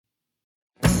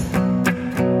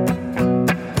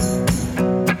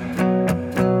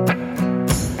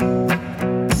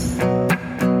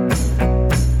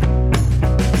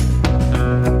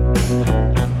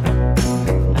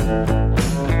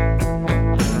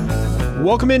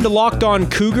Welcome into Locked On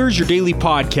Cougars, your daily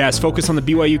podcast focused on the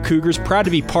BYU Cougars. Proud to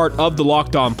be part of the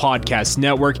Locked On Podcast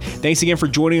Network. Thanks again for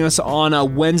joining us on a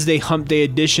Wednesday Hump Day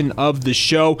edition of the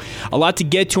show. A lot to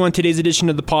get to on today's edition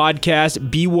of the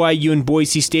podcast. BYU and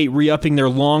Boise State re-upping their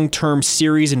long-term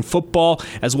series in football,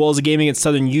 as well as a game against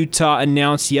Southern Utah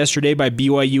announced yesterday by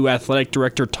BYU Athletic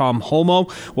Director Tom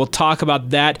Holmoe. We'll talk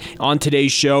about that on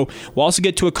today's show. We'll also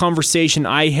get to a conversation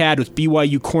I had with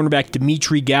BYU cornerback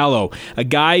Dimitri Gallo, a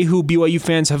guy who BYU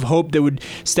fans have hoped that would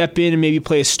step in and maybe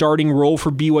play a starting role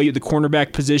for BYU at the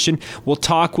cornerback position. We'll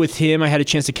talk with him. I had a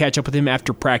chance to catch up with him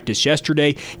after practice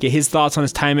yesterday, get his thoughts on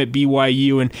his time at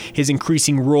BYU and his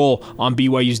increasing role on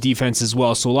BYU's defense as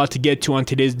well. So a lot to get to on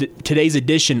today's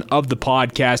edition of the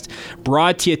podcast,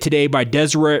 brought to you today by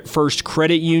Deseret First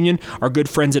Credit Union, our good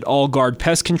friends at All Guard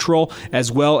Pest Control,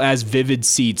 as well as Vivid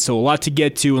Seats. So a lot to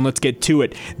get to, and let's get to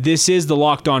it. This is the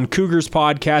Locked On Cougars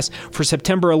podcast for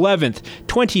September 11th,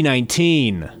 2019.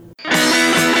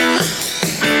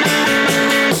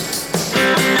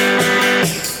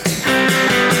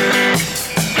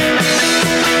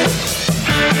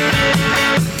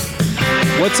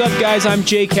 What's up, guys? I'm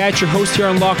Jake Hatch, your host here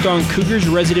on Locked On Cougars,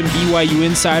 your resident BYU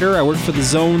insider. I work for the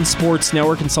Zone Sports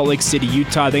Network in Salt Lake City,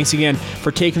 Utah. Thanks again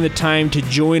for taking the time to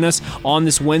join us on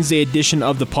this Wednesday edition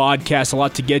of the podcast. A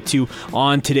lot to get to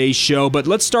on today's show, but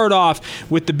let's start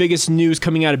off with the biggest news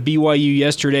coming out of BYU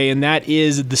yesterday, and that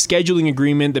is the scheduling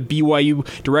agreement that BYU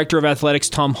Director of Athletics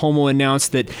Tom Holmoe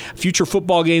announced that future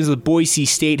football games with Boise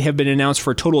State have been announced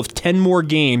for a total of 10 more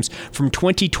games from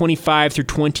 2025 through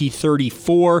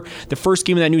 2034. The first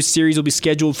game of that new series will be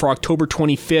scheduled for October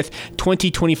 25th,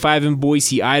 2025 in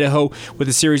Boise, Idaho, with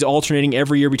the series alternating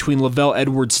every year between LaVell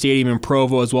Edwards Stadium in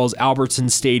Provo as well as Albertson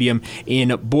Stadium in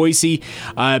Boise.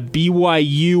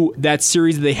 BYU, that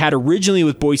series that they had originally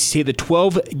with Boise State, the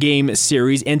 12-game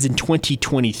series, ends in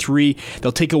 2023.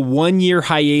 They'll take a one-year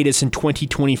hiatus in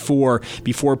 2024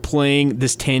 before playing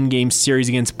this 10-game series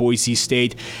against Boise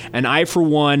State. And I, for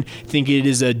one, think it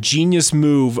is a genius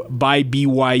move by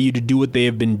BYU to do what they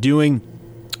have been doing.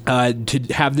 To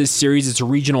have this series. It's a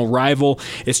regional rival.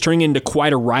 It's turning into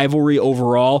quite a rivalry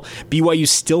overall. BYU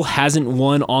still hasn't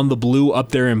won on the blue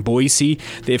up there in Boise.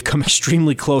 They've come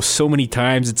extremely close so many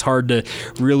times. It's hard to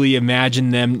really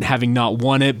imagine them having not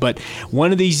won it, but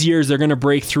one of these years they're going to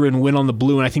break through and win on the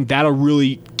blue, and I think that'll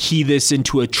really key this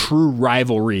into a true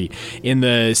rivalry in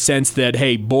the sense that,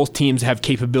 hey, both teams have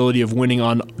capability of winning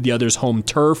on the other's home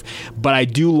turf, but I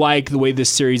do like the way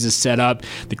this series is set up.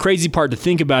 The crazy part to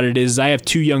think about it is I have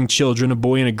two young children, a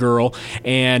boy and a girl,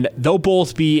 and they'll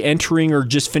both be entering or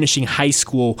just finishing high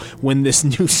school when this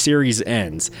new series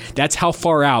ends. That's how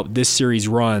far out this series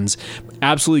runs.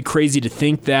 Absolutely crazy to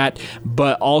think that,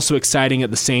 but also exciting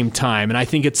at the same time. And I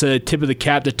think it's a tip of the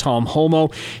cap to Tom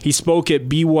Holmoe. He spoke at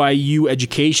BYU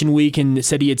Education Week and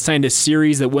said he had signed a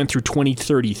series that went through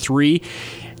 2033.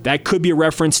 That could be a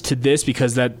reference to this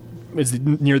because that is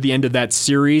near the end of that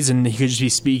series, and he could just be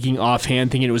speaking offhand,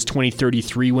 thinking it was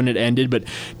 2033 when it ended, but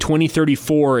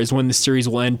 2034 is when the series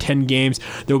will end. 10 games.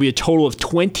 There will be a total of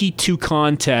 22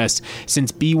 contests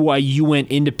since BYU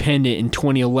went independent in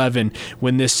 2011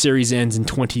 when this series ends in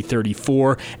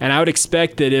 2034, and I would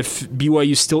expect that if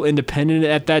BYU is still independent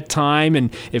at that time,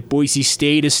 and if Boise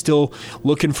State is still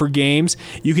looking for games,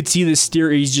 you could see this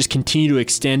series just continue to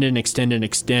extend and extend and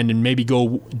extend, and maybe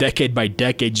go decade by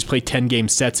decade, just play 10-game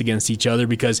sets against each other,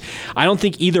 because I don't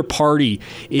think either party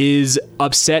is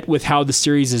upset with how the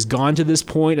series has gone to this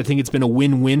point. I think it's been a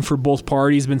win-win for both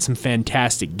parties. Been some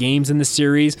fantastic games in the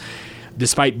series,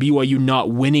 despite BYU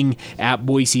not winning at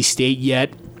Boise State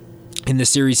yet in the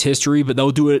series history, but they'll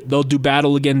do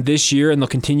battle again this year, and they'll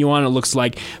continue on, it looks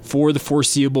like, for the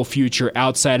foreseeable future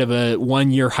outside of a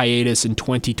one-year hiatus in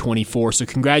 2024. So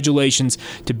congratulations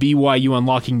to BYU on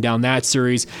locking down that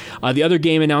series. The other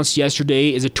game announced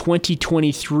yesterday is a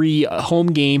 2023 home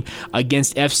game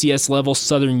against FCS level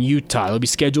Southern Utah. It'll be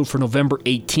scheduled for November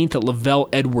 18th at LaVell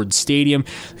Edwards Stadium.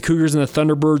 The Cougars and the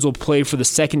Thunderbirds will play for the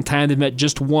second time. They've met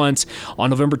just once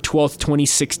on November 12th,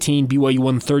 2016. BYU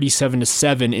won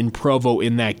 37-7 in Provo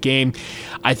in that game.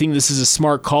 I think this is a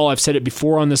smart call. I've said it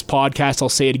before on this podcast. I'll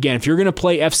say it again. If you're going to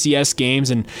play FCS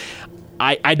games, and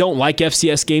I don't like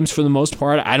FCS games for the most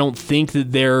part. I don't think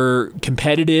that they're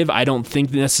competitive. I don't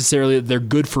think necessarily that they're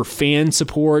good for fan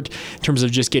support in terms of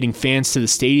just getting fans to the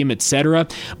stadium, etc.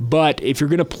 But if you're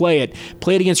going to play it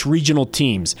against regional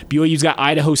teams. BYU's got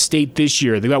Idaho State this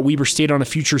year. They've got Weber State on a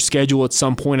future schedule at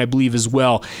some point, I believe, as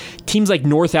well. Teams like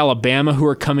North Alabama, who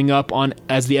are coming up on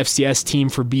as the FCS team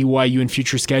for BYU in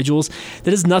future schedules,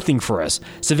 that is nothing for us.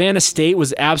 Savannah State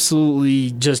was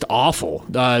absolutely just awful.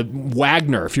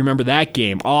 Wagner, if you remember that that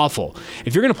game. Awful.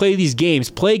 If you're going to play these games,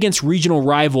 play against regional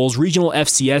rivals, regional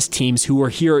FCS teams who are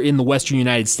here in the Western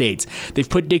United States. They've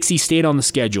put Dixie State on the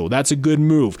schedule. That's a good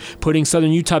move. Putting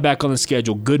Southern Utah back on the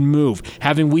schedule, good move.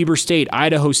 Having Weber State,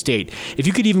 Idaho State. If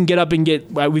you could even get up and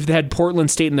get, we've had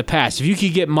Portland State in the past. If you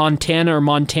could get Montana or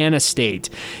Montana State,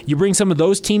 you bring some of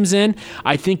those teams in,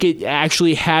 I think it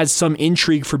actually has some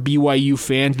intrigue for BYU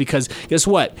fans because guess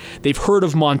what? They've heard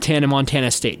of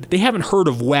Montana State. They haven't heard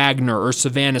of Wagner or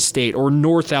Savannah State or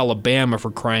North Alabama,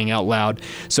 for crying out loud.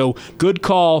 So good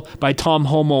call by Tom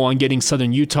Homo on getting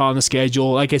Southern Utah on the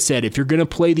schedule. Like I said, if you're going to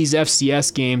play these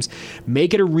FCS games,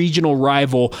 make it a regional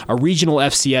rival, a regional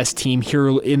FCS team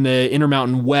here in the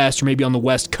Intermountain West or maybe on the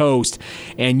West Coast,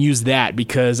 and use that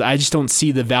because I just don't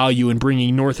see the value in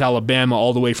bringing North Alabama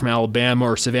all the way from Alabama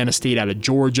or Savannah State out of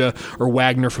Georgia or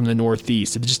Wagner from the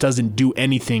Northeast. It just doesn't do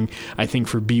anything, I think,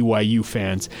 for BYU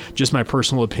fans. Just my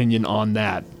personal opinion on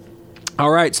that. All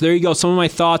right, so there you go. Some of my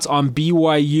thoughts on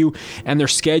BYU and their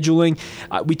scheduling.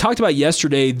 We talked about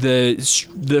yesterday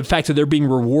the fact that they're being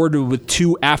rewarded with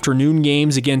 2 afternoon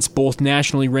games against both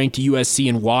nationally ranked USC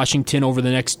and Washington over the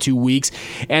next 2 weeks,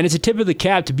 and it's a tip of the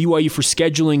cap to BYU for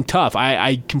scheduling tough.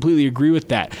 I completely agree with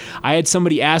that. I had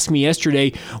somebody ask me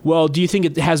yesterday, well, do you think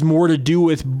it has more to do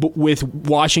with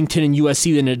Washington and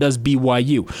USC than it does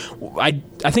BYU?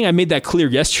 I think I made that clear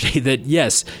yesterday that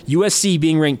yes, USC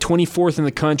being ranked 24th in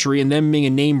the country and them being a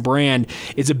name brand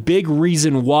is a big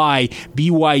reason why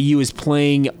BYU is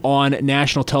playing on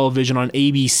national television on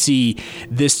ABC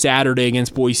this Saturday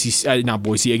against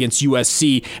against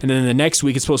USC, and then the next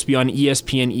week it's supposed to be on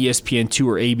ESPN, ESPN2,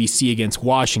 or ABC against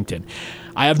Washington.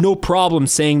 I have no problem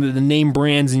saying that the name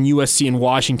brands in USC and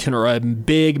Washington are a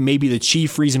big, maybe the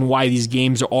chief reason why these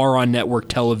games are on network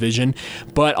television.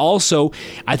 But also,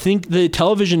 I think the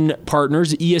television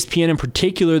partners, ESPN in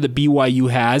particular, that BYU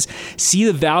has, see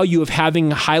the value of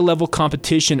having high-level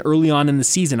competition early on in the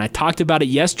season. I talked about it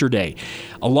yesterday.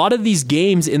 A lot of these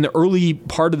games in the early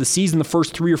part of the season, the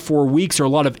first 3 or 4 weeks, are a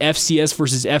lot of FCS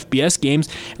versus FBS games.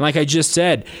 And like I just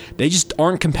said, they just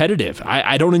aren't competitive.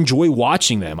 I don't enjoy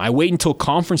watching them. I wait until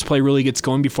conference play really gets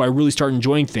going before I really start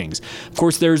enjoying things. Of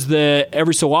course, there's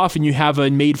every so often you have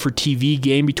a made-for-TV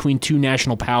game between 2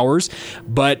 national powers,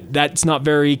 but that's not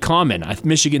very common.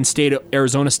 Michigan State,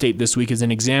 Arizona State this week is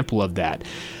an example of that.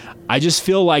 I just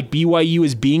feel like BYU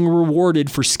is being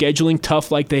rewarded for scheduling tough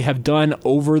like they have done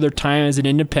over their time as an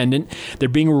independent. They're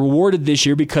being rewarded this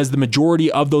year because the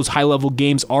majority of those high-level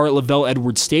games are at LaVell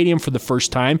Edwards Stadium for the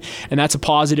first time, and that's a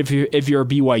positive if you're a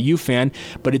BYU fan,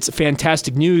 but it's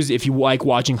fantastic news if you like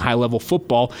watching high-level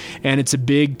football, and it's a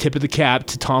big tip of the cap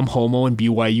to Tom Homo and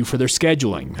BYU for their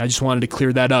scheduling. I just wanted to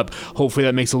clear that up. Hopefully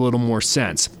that makes a little more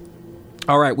sense.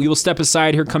 All right, we will step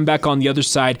aside here, come back on the other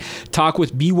side, talk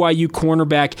with BYU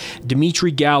cornerback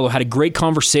Dimitri Gallo. Had a great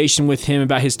conversation with him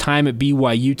about his time at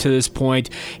BYU to this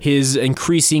point, his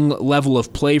increasing level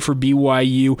of play for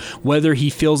BYU, whether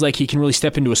he feels like he can really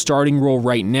step into a starting role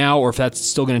right now or if that's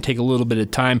still going to take a little bit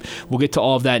of time. We'll get to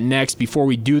all of that next. Before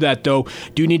we do that, though,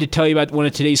 do need to tell you about one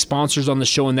of today's sponsors on the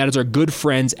show, and that is our good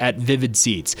friends at Vivid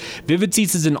Seats. Vivid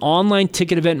Seats is an online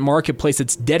ticket event marketplace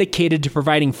that's dedicated to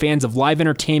providing fans of live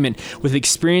entertainment with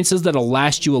experiences that'll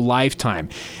last you a lifetime.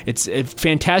 It's a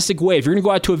fantastic way. If you're going to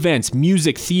go out to events,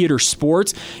 music, theater,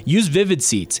 sports, use Vivid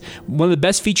Seats. One of the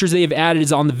best features they have added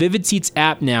is on the Vivid Seats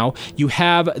app now, you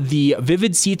have the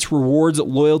Vivid Seats Rewards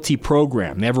loyalty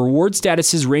program. They have reward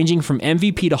statuses ranging from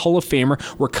MVP to Hall of Famer,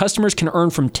 where customers can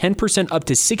earn from 10% up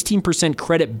to 16%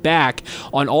 credit back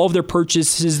on all of their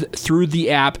purchases through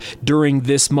the app during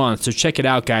this month. So check it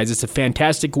out, guys. It's a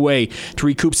fantastic way to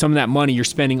recoup some of that money you're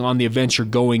spending on the events you're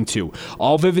going to.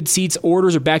 All Vivid Seats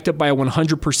orders are backed up by a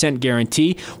 100%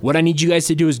 guarantee. What I need you guys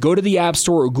to do is go to the App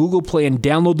Store or Google Play and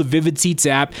download the Vivid Seats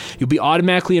app. You'll be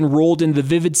automatically enrolled in the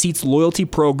Vivid Seats loyalty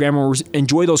program and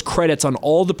enjoy those credits on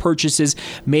all the purchases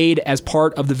made as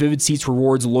part of the Vivid Seats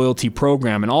Rewards loyalty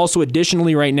program. And also,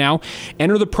 additionally, right now,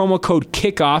 enter the promo code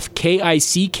KICKOFF,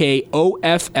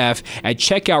 KICKOFF, at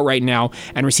checkout right now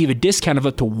and receive a discount of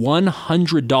up to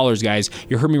 $100, guys.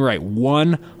 You heard me right,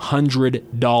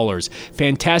 $100.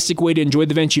 Fantastic way to enjoy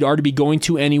the event you'd already be going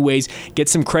to anyways, get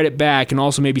some credit back, and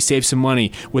also maybe save some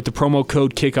money with the promo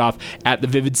code KICKOFF at the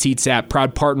Vivid Seats app,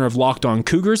 proud partner of Locked On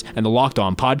Cougars and the Locked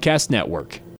On Podcast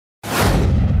Network.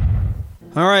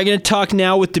 All right, I'm going to talk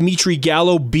now with Dimitri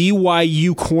Gallo,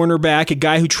 BYU cornerback, a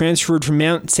guy who transferred from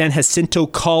Mount San Jacinto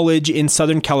College in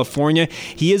Southern California.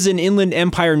 He is an Inland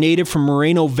Empire native from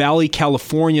Moreno Valley,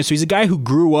 California, so he's a guy who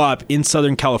grew up in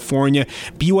Southern California.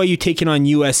 BYU taking on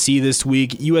USC this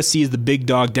week. USC is the big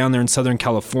dog down there in Southern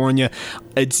California.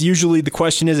 It's usually, the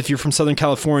question is, if you're from Southern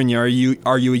California, are you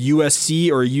a USC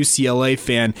or a UCLA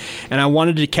fan? And I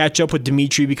wanted to catch up with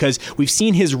Dimitri because we've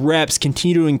seen his reps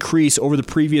continue to increase over the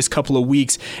previous couple of weeks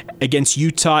against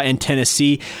Utah and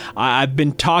Tennessee. I've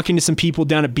been talking to some people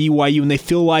down at BYU, and they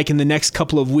feel like in the next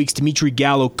couple of weeks, Dimitri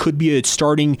Gallo could be a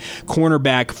starting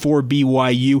cornerback for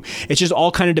BYU. It's just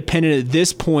all kind of dependent at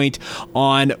this point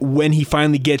on when he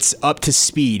finally gets up to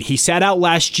speed. He sat out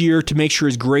last year to make sure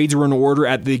his grades were in order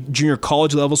at the junior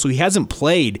college level, so he hasn't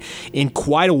played in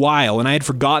quite a while, and I had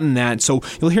forgotten that. So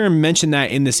you'll hear him mention that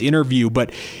in this interview,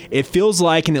 but it feels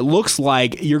like and it looks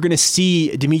like you're going to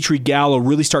see Dimitri Gallo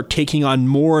really start taking on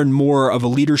more and more of a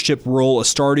leadership role, a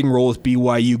starting role with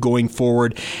BYU going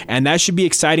forward, and that should be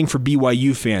exciting for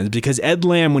BYU fans because Ed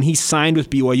Lamb, when he signed with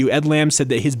BYU, Ed Lamb said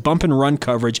that his bump and run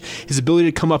coverage, his ability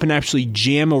to come up and actually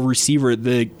jam a receiver at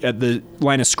the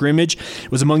line of scrimmage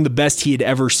was among the best he had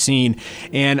ever seen.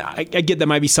 And I get that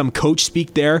might be some coach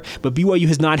speak there, but BYU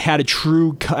has not had a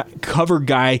true cover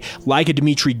guy like a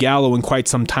Dimitri Gallo in quite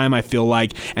some time, I feel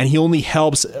like, and he only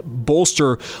helps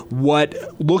bolster what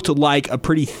looked like a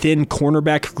pretty thin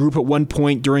cornerback group at one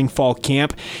point during fall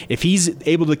camp. If he's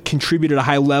able to contribute at a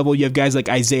high level, you have guys like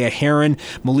Isaiah Herron,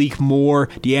 Malik Moore,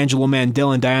 D'Angelo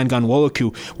Mandel, and Dayan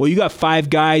Ghanwoloku. Well, you got 5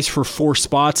 guys for 4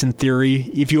 spots in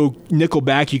theory. If you nickel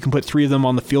back, you can put 3 of them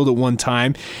on the field at one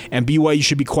time, and BYU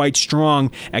should be quite strong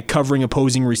at covering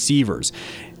opposing receivers.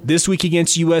 This week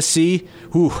against USC,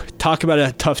 talk about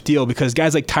a tough deal because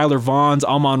guys like Tyler Vaughns,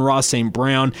 Amon-Ra St.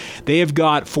 Brown, they have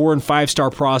got 4- and 5-star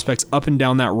prospects up and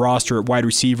down that roster at wide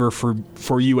receiver for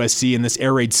USC in this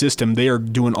air raid system. They are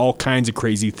doing all kinds of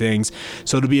crazy things.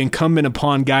 So it'll be incumbent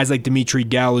upon guys like Dimitri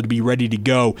Gallo to be ready to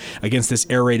go against this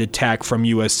air raid attack from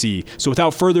USC. So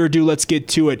without further ado, let's get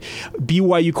to it.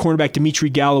 BYU cornerback Dimitri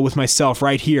Gallo with myself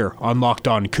right here on Locked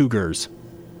On Cougars.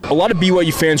 A lot of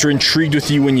BYU fans were intrigued with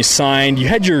you when you signed. You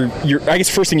had your I guess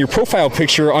first thing, your profile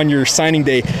picture on your signing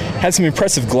day had some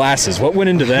impressive glasses. What went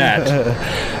into that?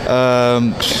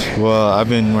 Well, I've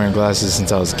been wearing glasses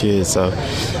since I was a kid, so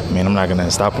I mean, I'm not gonna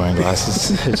stop wearing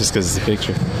glasses just because it's a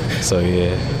picture. So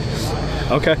yeah.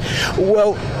 Okay.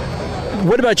 Well,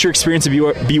 what about your experience at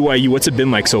BYU? What's it been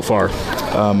like so far?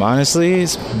 Honestly,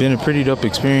 it's been a pretty dope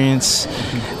experience.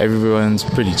 Everyone's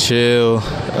pretty chill.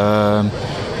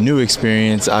 New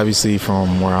experience, obviously,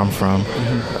 from where I'm from.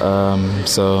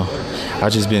 So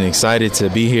I've just been excited to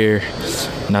be here,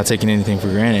 not taking anything for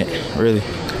granted, really.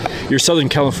 You're Southern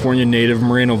California native,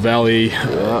 Moreno Valley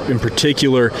in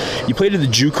particular. You played at the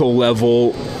JUCO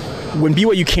level. When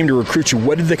BYU came to recruit you,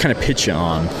 what did they kind of pitch you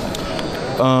on?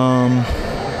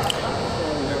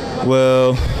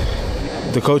 Well,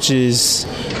 the coaches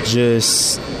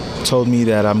just told me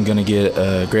that I'm going to get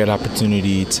a great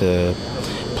opportunity to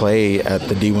play at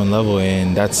the D1 level,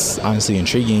 and that's honestly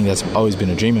intriguing. That's always been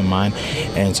a dream of mine,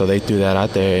 and so they threw that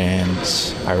out there, and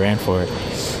I ran for it.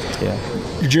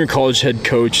 Yeah. Your junior college head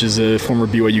coach is a former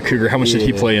BYU Cougar. How much did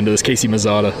he play into this, Casey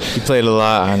Mazzotta? He played a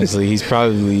lot, honestly. He's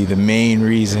probably the main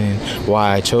reason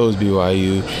why I chose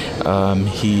BYU.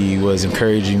 He was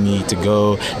encouraging me to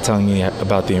go, telling me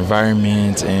about the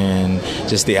environment and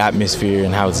just the atmosphere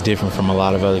and how it's different from a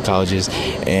lot of other colleges.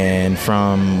 And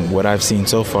from what I've seen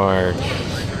so far,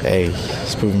 hey,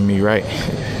 he's proving me right.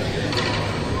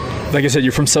 Like I said,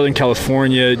 you're from Southern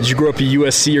California. Did you grow up a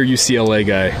USC or UCLA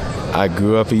guy? I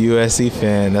grew up a USC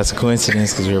fan. That's a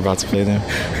coincidence because we're about to play them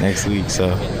next week. So,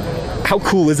 how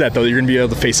cool is that, though, that you're going to be able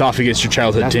to face off against your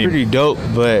childhood team? That's pretty dope,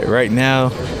 but right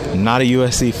now, I'm not a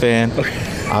USC fan,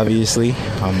 obviously.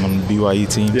 I'm on the BYU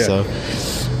team, so.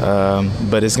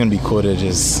 But it's going to be cool to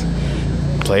just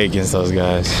play against those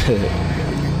guys.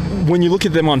 When you look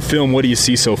at them on film, what do you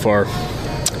see so far?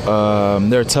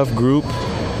 They're a tough group.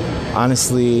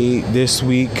 Honestly, this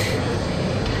week,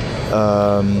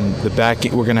 the back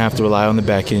we're going to have to rely on the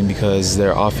back end because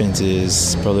their offense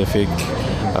is prolific.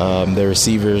 Their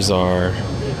receivers are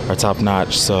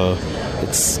top-notch, so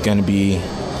it's going to be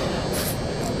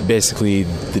basically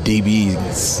the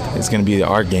DBs. It's going to be the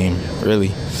art game, really.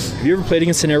 Have you ever played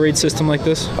against an air raid system like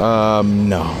this?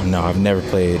 No, I've never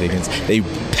played against. They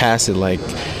pass it like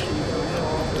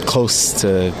close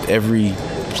to every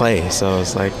play, so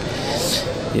it's like,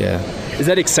 yeah. Is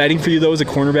that exciting for you, though, as a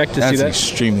cornerback to see that?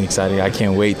 That's extremely exciting. I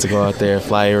can't wait to go out there,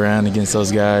 fly around against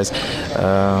those guys,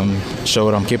 show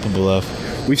what I'm capable of.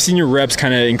 We've seen your reps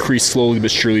kind of increase slowly but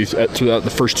surely throughout the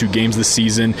first 2 games this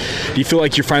season. Do you feel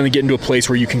like you're finally getting to a place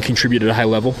where you can contribute at a high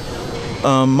level?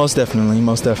 Most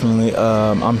definitely.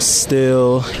 I'm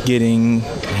still getting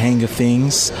the hang of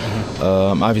things.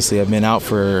 Obviously, I've been out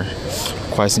for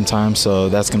quite some time, so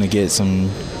that's going to get some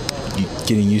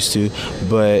getting used to.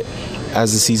 But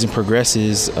as the season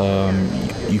progresses,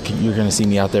 you're going to see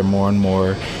me out there more and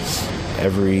more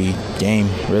every game,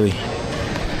 really.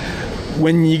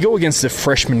 When you go against a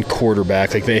freshman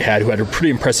quarterback like they had, who had a pretty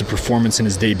impressive performance in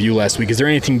his debut last week, is there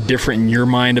anything different in your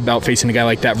mind about facing a guy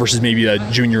like that versus maybe a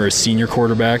junior or a senior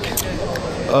quarterback?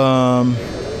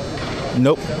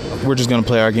 Nope. We're just going to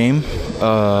play our game.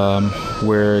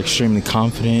 We're extremely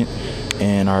confident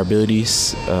in our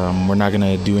abilities. We're not going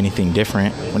to do anything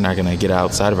different. We're not going to get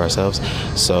outside of ourselves.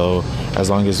 So as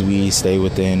long as we stay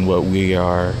within what we've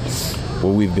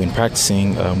been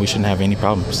practicing, we shouldn't have any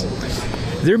problems.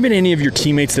 Have there been any of your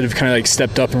teammates that have kind of like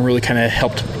stepped up and really kind of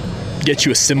helped get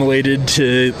you assimilated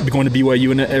to going to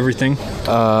BYU and everything?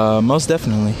 Most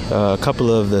definitely. A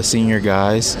couple of the senior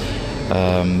guys,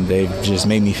 they've just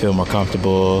made me feel more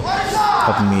comfortable,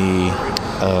 helping me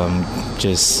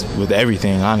just with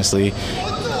everything, honestly.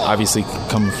 Obviously,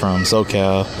 coming from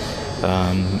SoCal,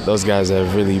 those guys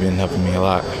have really been helping me a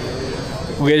lot.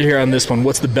 We'll get here on this one.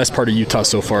 What's the best part of Utah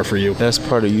so far for you? Best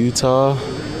part of Utah?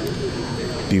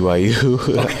 BYU.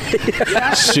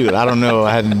 Shoot, I don't know.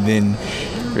 I haven't been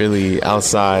really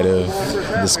outside of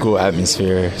the school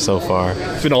atmosphere so far.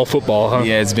 It's been all football, huh?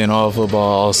 Yeah, it's been all football,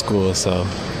 all school, so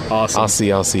awesome.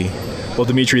 I'll see. Well,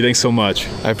 Dimitri, thanks so much.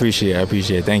 I appreciate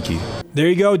it. Thank you. There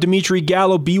you go, Dimitri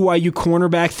Gallo, BYU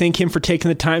cornerback. Thank him for taking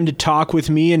the time to talk with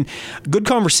me. And good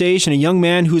conversation. A young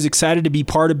man who's excited to be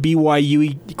part of BYU.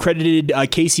 He credited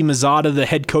Casey Mazzata, the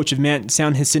head coach of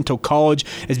San Jacinto College,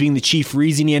 as being the chief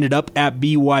reason he ended up at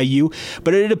BYU.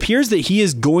 But it appears that he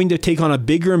is going to take on a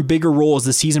bigger and bigger role as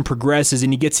the season progresses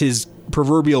and he gets his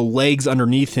proverbial legs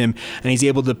underneath him and he's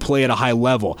able to play at a high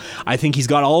level. I think he's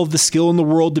got all of the skill in the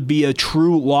world to be a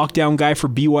true lockdown guy for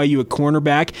BYU at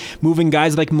cornerback, moving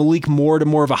guys like Malik Moore to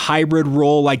more of a hybrid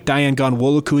role like Dayan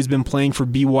Ghanwoloku has been playing for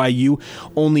BYU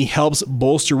only helps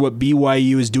bolster what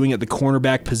BYU is doing at the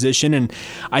cornerback position. And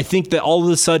I think that all of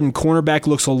a sudden cornerback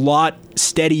looks a lot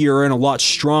steadier and a lot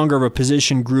stronger of a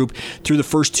position group through the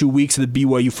first 2 weeks of the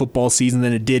BYU football season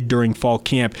than it did during fall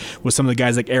camp, with some of the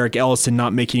guys like Eric Ellison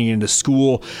not making it into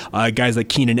school, guys like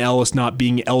Keenan Ellis not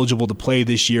being eligible to play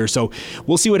this year. So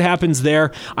we'll see what happens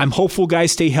there. I'm hopeful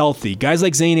guys stay healthy. Guys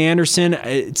like Zane Anderson,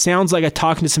 it sounds like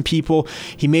talking to some people,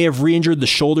 he may have re-injured the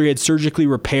shoulder he had surgically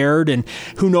repaired, and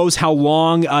who knows how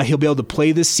long he'll be able to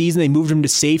play this season. They moved him to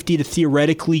safety to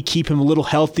theoretically keep him a little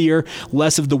healthier,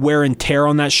 less of the wear and tear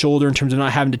on that shoulder in terms of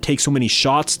not having to take so many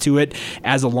shots to it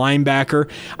as a linebacker.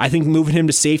 I think moving him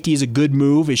to safety is a good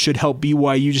move. It should help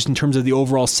BYU just in terms of the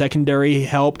overall secondary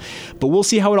help, but we'll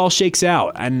see how it all shakes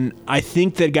out. And I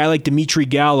think that a guy like Dimitri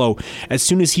Gallo, as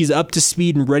soon as he's up to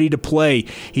speed and ready to play,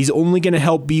 he's only going to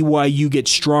help BYU get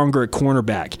stronger at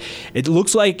cornerback. It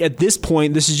looks like at this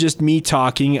point, this is just me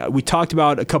talking. We talked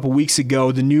about a couple weeks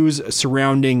ago the news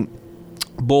surrounding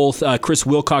both Chris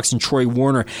Wilcox and Troy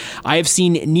Warner. I have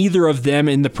seen neither of them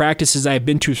in the practices I have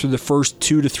been to through the first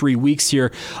 2 to 3 weeks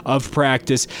here of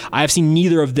practice. I have seen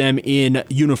neither of them in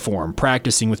uniform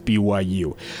practicing with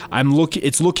BYU.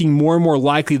 It's looking more and more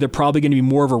likely they're probably going to be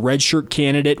more of a redshirt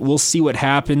candidate. We'll see what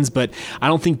happens, but I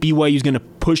don't think BYU is going to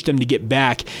push them to get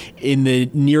back in the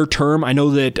near term. I know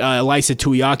that Elisa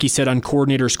Tuiaki said on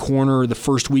Coordinator's Corner the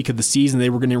first week of the season they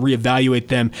were going to reevaluate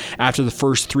them after the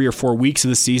first 3 or 4 weeks of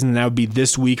the season, and that would be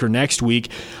this week or next week.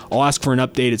 I'll ask for an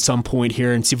update at some point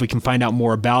here and see if we can find out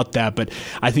more about that, but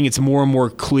I think it's more and more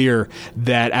clear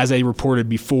that, as I reported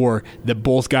before, that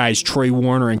both guys, Troy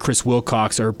Warner and Chris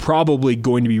Wilcox, are probably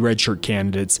going to be redshirt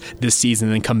candidates this season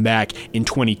and then come back in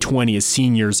 2020 as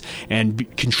seniors and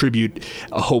contribute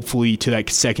hopefully to that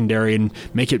secondary and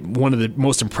make it one of the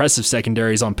most impressive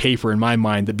secondaries on paper in my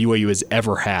mind that BYU has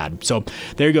ever had. So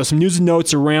there you go. Some news and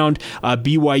notes around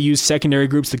BYU's secondary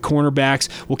groups, the cornerbacks.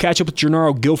 We'll catch up with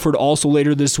Gennaro Guilford also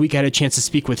later this week. I had a chance to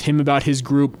speak with him about his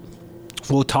group.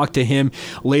 We'll talk to him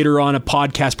later on a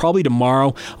podcast, probably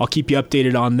tomorrow. I'll keep you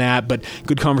updated on that, but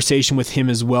good conversation with him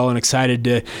as well, and excited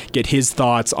to get his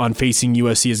thoughts on facing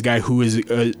USC as a guy who is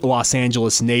a Los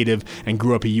Angeles native and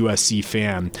grew up a USC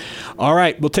fan. All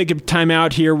right, we'll take a time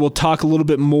out here. We'll talk a little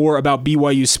bit more about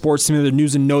BYU sports, some of the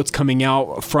news and notes coming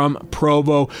out from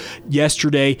Provo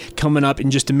yesterday, coming up in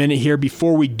just a minute here.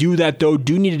 Before we do that, though,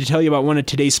 do need to tell you about one of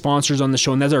today's sponsors on the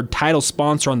show, and that's our title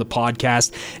sponsor on the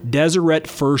podcast, Deseret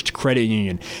First Credit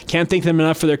Union. Can't thank them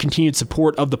enough for their continued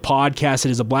support of the podcast.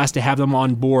 It is a blast to have them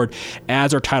on board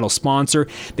as our title sponsor.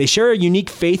 They share a unique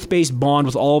faith-based bond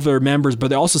with all of their members, but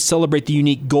they also celebrate the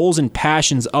unique goals and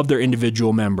passions of their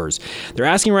individual members. They're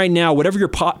asking right now, whatever your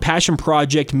passion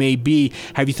project may be,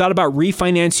 have you thought about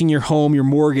refinancing your home, your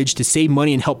mortgage, to save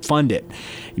money and help fund it?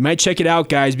 You might check it out,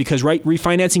 guys, because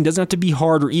refinancing doesn't have to be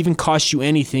hard or even cost you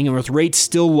anything. And with rates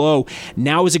still low,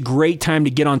 now is a great time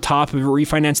to get on top of it,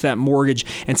 refinance that mortgage,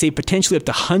 and save potentially up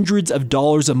to hundreds of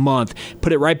dollars a month.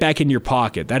 Put it right back into your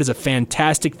pocket. That is a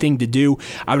fantastic thing to do.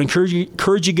 I would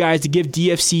encourage you guys to give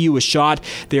DFCU a shot.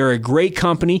 They are a great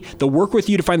company. They'll work with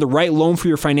you to find the right loan for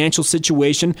your financial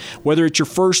situation, whether it's your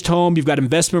first home, you've got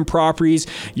investment properties,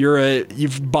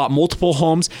 you've bought multiple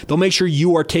homes. They'll make sure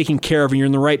you are taken care of and you're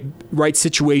in the right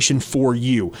situation for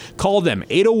you. Call them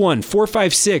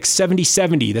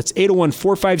 801-456-7070. That's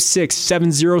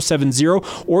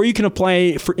 801-456-7070. Or you can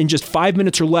apply in just 5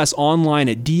 minutes or less online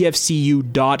at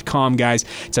dfcu.com, guys.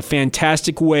 It's a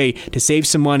fantastic way to save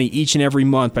some money each and every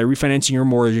month by refinancing your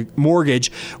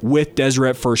mortgage with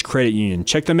Deseret First Credit Union.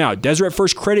 Check them out. Deseret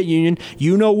First Credit Union,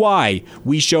 you know why,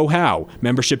 we show how.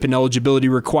 Membership and eligibility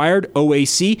required,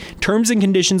 OAC, terms and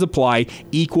conditions apply,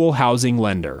 equal housing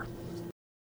lender.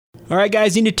 All right,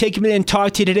 guys, need to take a minute and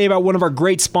talk to you today about one of our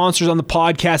great sponsors on the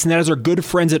podcast, and that is our good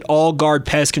friends at All Guard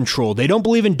Pest Control. They don't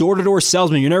believe in door-to-door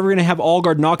salesmen. You're never going to have All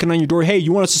Guard knocking on your door, hey,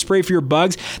 you want us to spray for your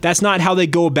bugs? That's not how they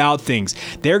go about things.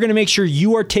 They're going to make sure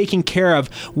you are taken care of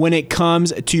when it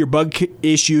comes to your bug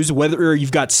issues, whether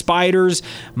you've got spiders,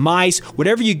 mice,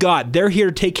 whatever you got. They're here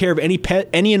to take care of any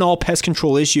and all pest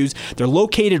control issues. They're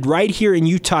located right here in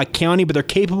Utah County, but they're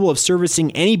capable of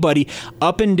servicing anybody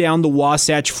up and down the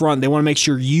Wasatch Front. They want to make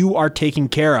sure you are taken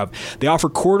care of. They offer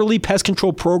quarterly pest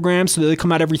control programs, so they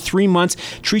come out every 3 months,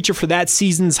 treat you for that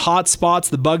season's hot spots,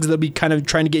 the bugs that'll be kind of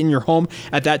trying to get in your home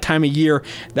at that time of year.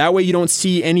 That way you don't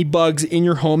see any bugs in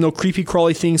your home, no creepy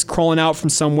crawly things crawling out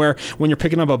from somewhere when you're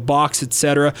picking up a box,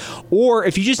 etc. Or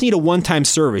if you just need a one-time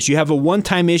service, you have a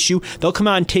one-time issue, they'll come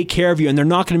out and take care of you, and they're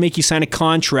not going to make you sign a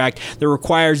contract that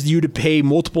requires you to pay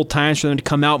multiple times for them to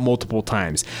come out multiple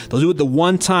times. They'll do it the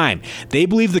one time. They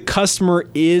believe the customer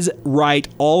is right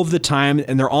all of the time,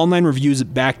 and their online reviews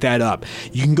back that up.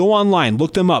 You can go online,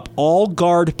 look them up, All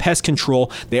Guard Pest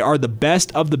Control. They are the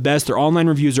best of the best. Their online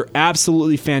reviews are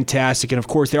absolutely fantastic, and of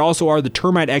course, they also are the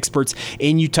termite experts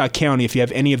in Utah County. If you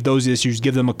have any of those issues,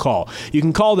 give them a call. You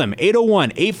can call them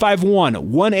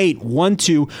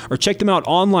 801-851-1812 or check them out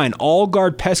online,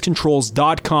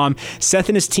 allguardpestcontrols.com. Seth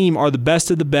and his team are the best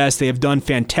of the best. They have done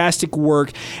fantastic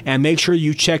work, and make sure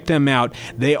you check them out.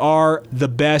 They are the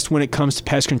best when it comes to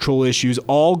pest control issues.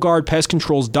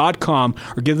 allguardpestcontrols.com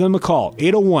or give them a call,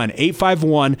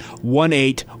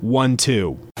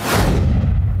 801-851-1812.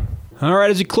 All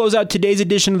right, as we close out today's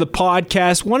edition of the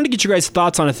podcast, wanted to get you guys'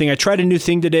 thoughts on a thing. I tried a new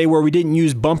thing today where we didn't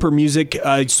use bumper music,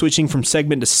 switching from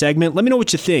segment to segment. Let me know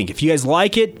what you think. If you guys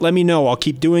like it, let me know. I'll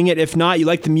keep doing it. If not, you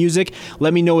like the music,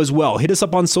 let me know as well. Hit us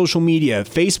up on social media,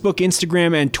 Facebook,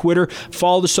 Instagram, and Twitter.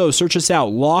 Follow the show. Search us out,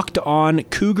 Locked On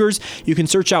Cougars. You can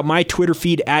search out my Twitter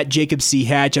feed at Jacob C.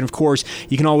 Hatch. And of course,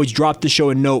 you can always drop the show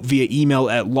a note via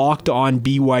email at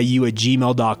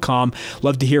lockedonbyu@gmail.com.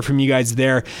 Love to hear from you guys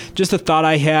there. Just a thought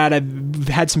I had. I've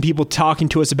had some people talking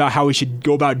to us about how we should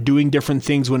go about doing different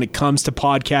things when it comes to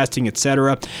podcasting,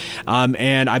 etc.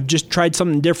 And I've just tried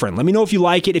something different. Let me know if you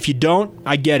like it. If you don't,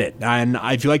 I get it. And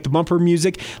if you like the bumper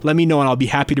music, let me know and I'll be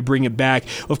happy to bring it back.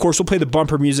 Of course, we'll play the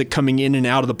bumper music coming in and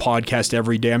out of the podcast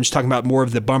every day. I'm just talking about more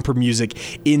of the bumper music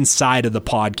inside of the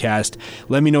podcast.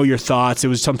 Let me know your thoughts. It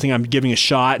was something I'm giving a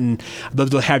shot, and I'd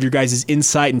love to have your guys'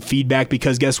 insight and feedback,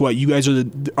 because guess what? You guys are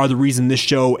the reason this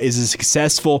show is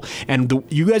successful, and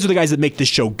you guys are the guys that make this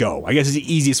show go. I guess is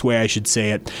the easiest way I should say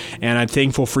it. And I'm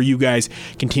thankful for you guys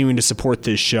continuing to support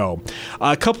this show.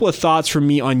 A couple of thoughts from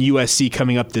me on USC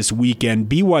coming up this weekend.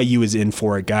 BYU is in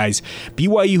for it, guys.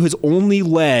 BYU has only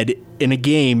led in a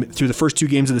game through the first two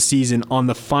games of the season on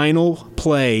the final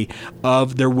play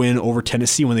of their win over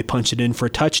Tennessee when they punched it in for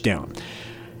a touchdown.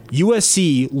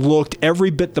 USC looked every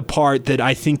bit the part that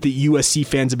I think that USC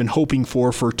fans have been hoping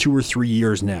for 2 or 3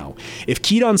 years now. If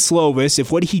Kedon Slovis,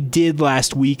 if what he did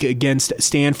last week against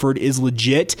Stanford is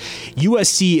legit,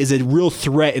 USC is a real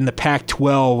threat in the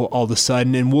Pac-12 all of a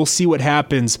sudden, and we'll see what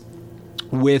happens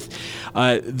with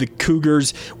the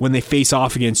Cougars when they face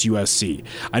off against USC.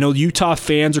 I know Utah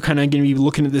fans are kind of going to be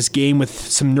looking at this game with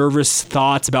some nervous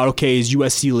thoughts about, okay, is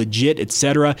USC legit,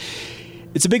 etc.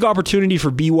 It's a big opportunity for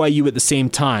BYU at the same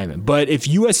time, but if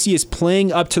USC is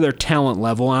playing up to their talent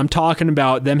level, and I'm talking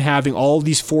about them having all of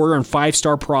these 4- and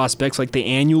 5-star prospects like they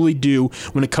annually do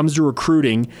when it comes to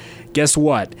recruiting, guess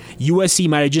what? USC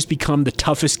might have just become the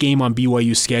toughest game on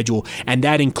BYU's schedule, and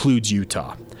that includes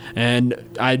Utah. And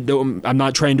I'm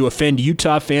not trying to offend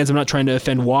Utah fans. I'm not trying to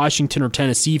offend Washington or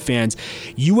Tennessee fans.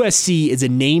 USC is a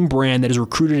name brand that is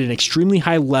recruited at an extremely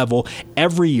high level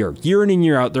every year in and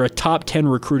year out. They're a top 10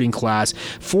 recruiting class,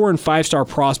 4- and 5-star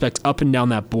prospects up and down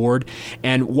that board.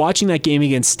 And watching that game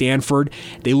against Stanford,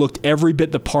 they looked every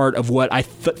bit the part of what I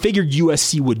figured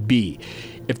USC would be.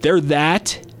 If they're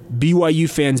that, BYU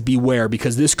fans beware,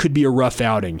 because this could be a rough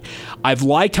outing. I've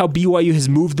liked how BYU has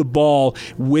moved the ball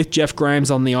with Jeff Grimes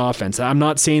on the offense. I'm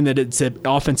not saying that it's an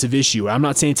offensive issue. I'm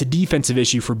not saying it's a defensive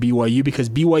issue for BYU, because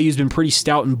BYU's been pretty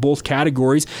stout in both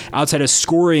categories outside of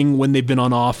scoring when they've been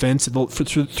on offense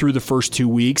through the first 2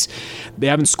 weeks. They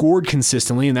haven't scored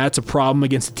consistently, and that's a problem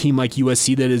against a team like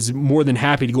USC that is more than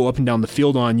happy to go up and down the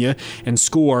field on you and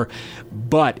score.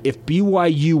 But if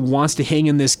BYU wants to hang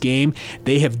in this game,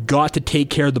 they have got to take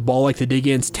care of the ball like they did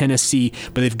against Tennessee,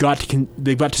 but they've got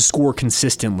to score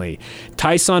consistently.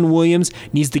 Tyson Williams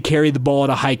needs to carry the ball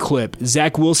at a high clip.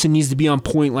 Zach Wilson needs to be on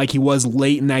point like he was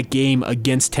late in that game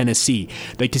against Tennessee.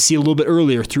 I'd like to see a little bit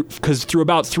earlier, because through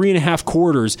about 3.5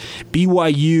 quarters,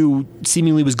 BYU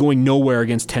seemingly was going nowhere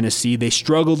against Tennessee. They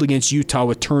struggled against Utah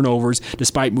with turnovers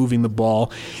despite moving the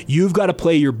ball. You've got to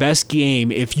play your best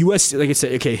game. If USC, like I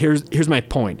said, okay, here's my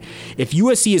point. If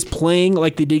USC is playing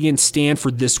like they did against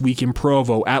Stanford this week in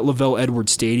Provo at LaVell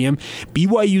Edwards Stadium,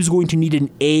 BYU is going to need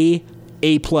an A+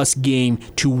 game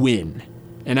to win.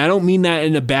 And I don't mean that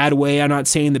in a bad way. I'm not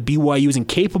saying that BYU is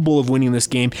incapable of winning this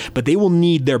game, but they will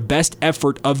need their best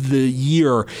effort of the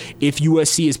year if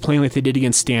USC is playing like they did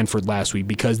against Stanford last week,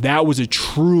 because that was a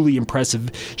truly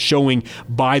impressive showing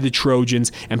by the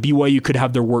Trojans, and BYU could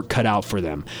have their work cut out for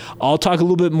them. I'll talk a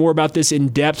little bit more about this in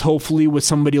depth, hopefully with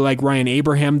somebody like Ryan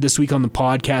Abraham this week on the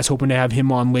podcast, hoping to have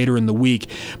him on later in the week.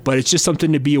 But it's just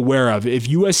something to be aware of. If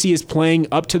USC is playing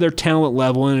up to their talent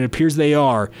level, and it appears they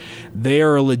are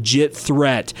a legit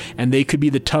threat, and they could be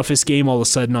the toughest game all of a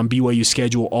sudden on BYU's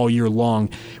schedule all year long.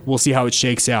 We'll see how it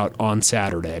shakes out on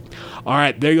Saturday. All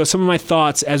right, there you go. Some of my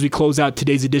thoughts as we close out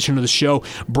today's edition of the show,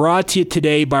 brought to you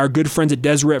today by our good friends at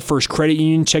Deseret First Credit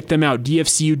Union. Check them out,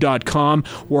 dfcu.com,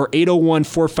 or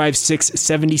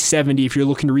 801-456-7070 if you're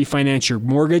looking to refinance your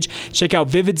mortgage. Check out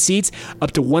Vivid Seats,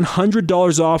 up to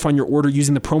 $100 off on your order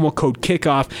using the promo code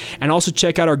KICKOFF, and also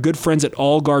check out our good friends at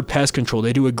All Guard Pest Control.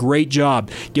 They do a great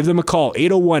job. Give them a call,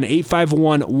 801-851-1812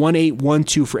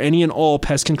 for any and all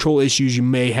pest control issues you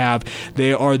may have.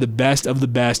 They are the best of the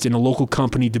best in a local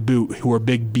company to boot who are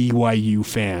big BYU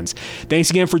fans.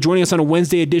 Thanks again for joining us on a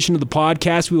Wednesday edition of the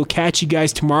podcast. We will catch you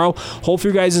guys tomorrow.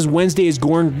 Hopefully your guys' Wednesday is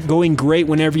going great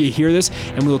whenever you hear this,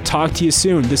 and we'll talk to you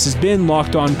soon. This has been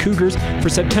Locked On Cougars for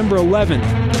September 11th,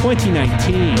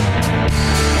 2019.